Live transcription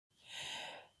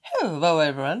Hello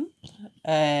everyone,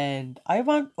 and I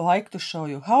like to show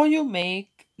you how you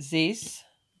make this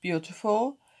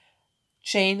beautiful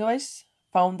chainless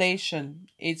foundation.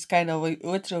 It's kind of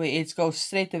literally it goes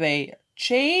straight away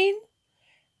chain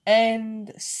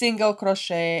and single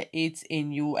crochet. It's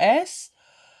in US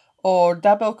or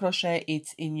double crochet.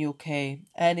 It's in UK,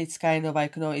 and it's kind of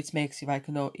like it makes it like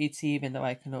it's even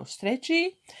like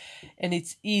stretchy, and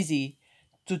it's easy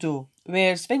to do.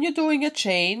 Whereas when you're doing a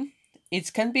chain,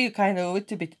 it can be kind of a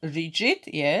little bit rigid,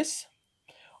 yes,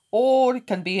 or it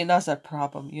can be another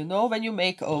problem. When you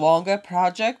make a longer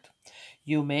project,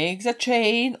 you make the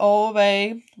chain all the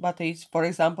way, but it's, for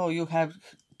example, you have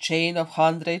chain of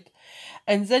 100,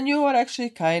 and then you are actually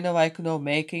kind of like,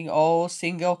 making all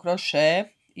single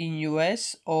crochet in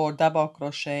US or double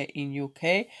crochet in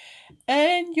UK,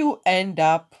 and you end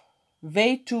up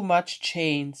way too much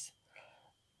chains.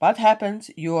 What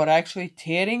happens? You are actually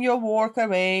tearing your work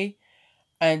away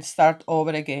and start over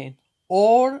again.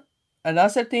 Or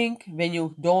another thing, when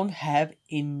you don't have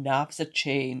enough the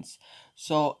chains.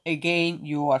 So again,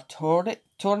 you are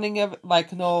turning like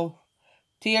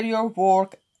tear your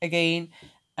work again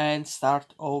and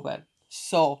start over.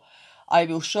 So I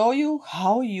will show you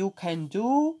how you can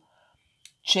do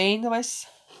chainless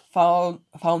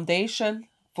foundation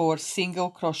for single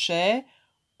crochet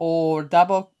or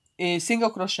double single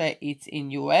crochet. It's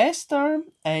in US term,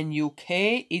 and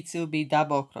UK it will be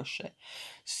double crochet.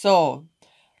 So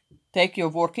take your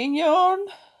working yarn,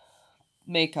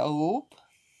 make a loop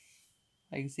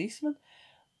like this one,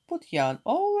 put yarn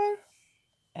over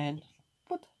and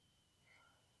put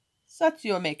that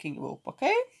you're making loop.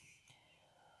 Okay,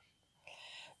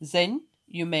 then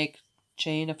you make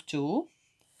chain of 2,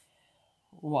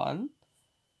 1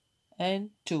 and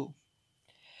 2.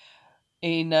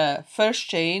 In first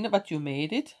chain what you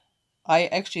made it, I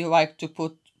actually like to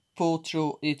pull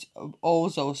through it all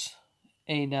those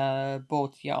in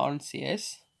both yarns,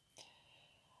 yes.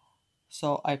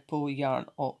 So I pull yarn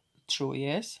all through,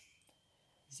 yes.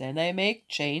 Then I make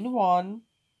chain 1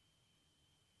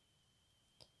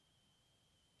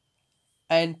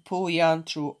 and pull yarn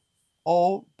through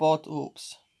all both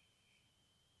loops.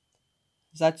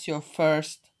 That's your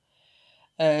first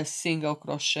single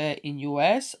crochet in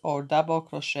US, or double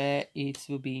crochet it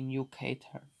will be in UK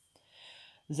term.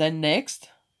 Then next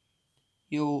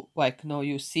you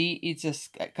you see it's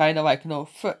just kind of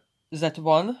that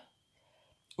one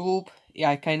loop,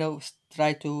 I kind of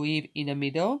try to weave in the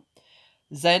middle.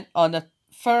 Then on the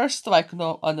first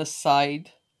on the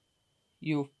side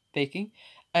you picking,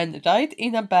 and right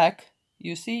in the back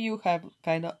you see you have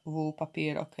kind of loop up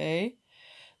here. Okay,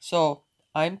 so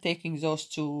I'm taking those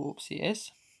 2 loops,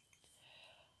 yes,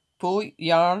 pull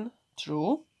yarn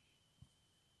through,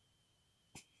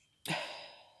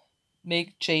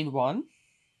 make chain 1,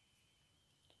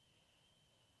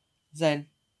 then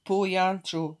pull yarn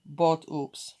through both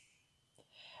loops.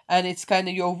 And it's kind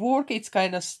of your work, it's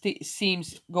kind of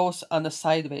seems goes on the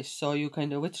sideways, so you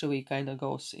kind of literally kind of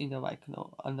goes in the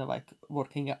on the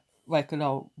working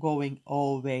going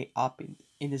all the way up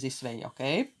in this way.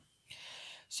 Okay,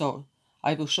 so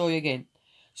I will show you again.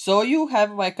 So you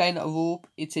have kind of loop,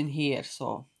 it's in here,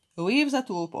 so leave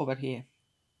that loop over here.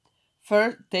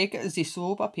 First take this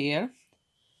loop up here,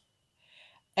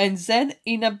 and then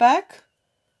in the back,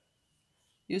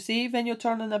 you see when you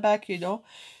turn on the back,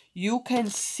 you can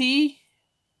see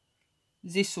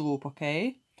this loop.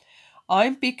 Okay,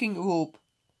 I'm picking loop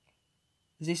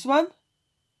this one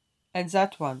and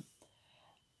that one,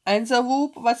 and the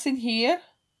loop what's in here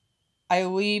I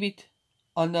leave it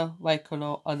on the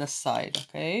on the side.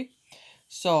 Okay,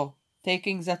 so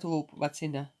taking that loop what's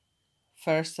in the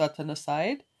first that on the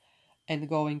side and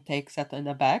going take that in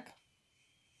the back,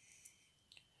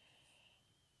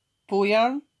 pull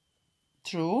yarn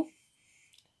through,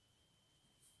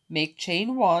 make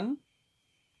chain 1,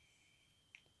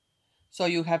 so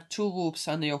you have 2 loops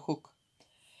on your hook,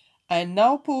 and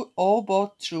now pull all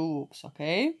both through loops.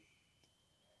 Okay,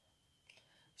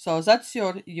 so that's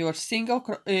your single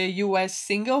US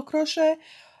single crochet,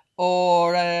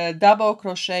 or double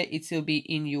crochet it will be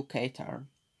in UK term.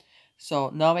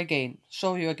 So now again,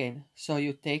 show you again. So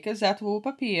you take that loop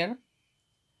up here,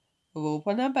 loop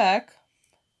on the back.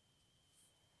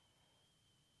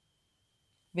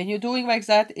 When you're doing like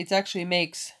that, it actually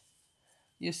makes,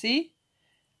 you see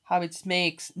how it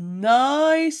makes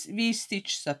nice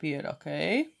V-stitches up here.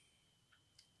 Okay,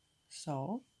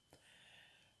 so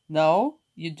now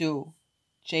you do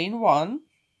chain 1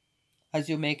 as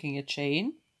you're making a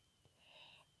chain.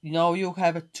 Now you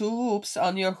have 2 loops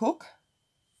on your hook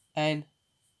and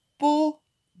pull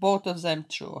both of them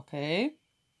through. Okay,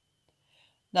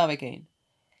 now again,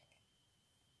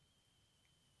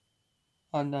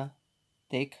 on the,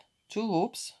 take 2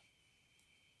 loops,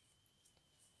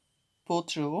 pull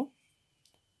through,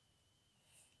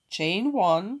 chain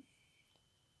 1,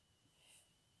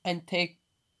 and take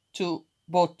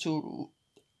both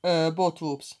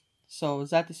loops. So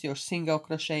that is your single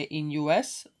crochet in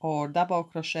US or double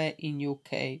crochet in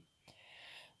UK.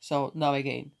 So now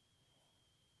again,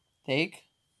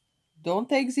 don't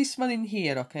take this one in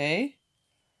here, okay?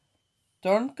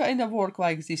 Don't kind of work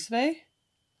like this way.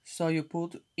 So you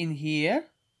put in here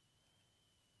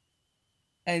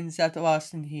and that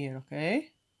last in here,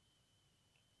 okay?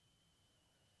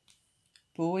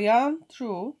 Pull yarn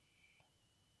through.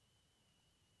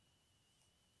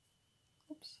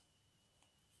 Oops.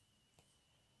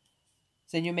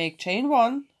 Then you make chain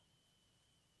 1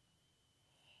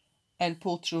 and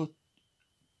pull through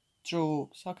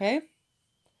loops, okay?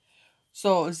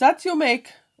 So that you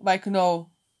make like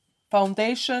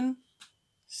foundation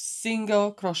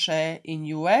single crochet in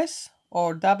US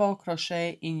or double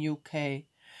crochet in UK.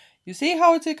 You see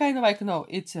how it's a kind of like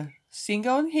it's a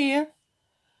single in here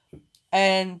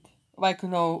and like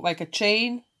like a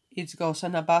chain, it goes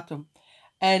on the bottom,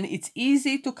 and it's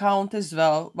easy to count as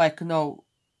well, like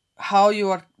how you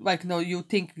are like you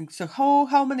thinking, so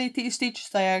how many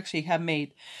stitches I actually have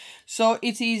made. So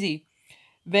it's easy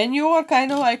when you are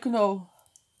kind of like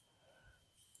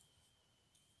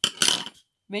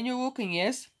when you're looking,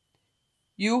 yes,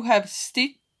 you have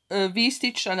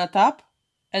V-stitch on the top,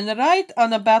 and right on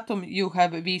the bottom you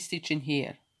have a V-stitch in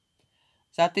here.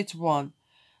 That is one.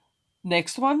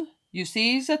 Next one, you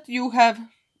see that you have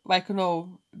like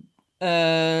that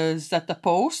the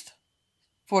post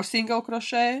for single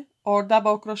crochet or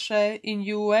double crochet in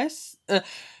US.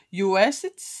 US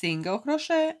it's single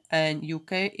crochet and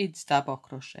UK it's double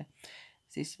crochet.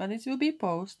 This one will be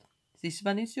post. This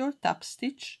one is your top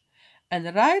stitch,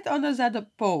 and right on the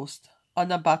post on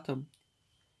the bottom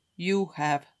you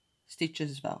have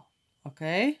stitches as well.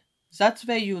 Okay, that's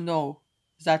where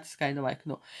that's kind of like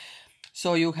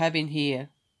so you have in here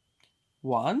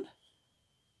 1,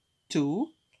 2,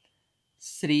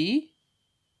 3,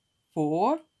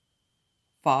 4,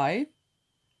 5,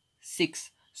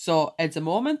 6. So at the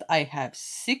moment I have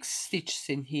 6 stitches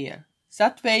in here.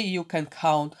 That way you can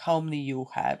count how many you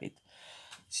have it.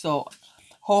 So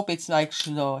hope it's like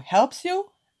helps you,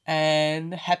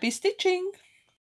 and happy stitching!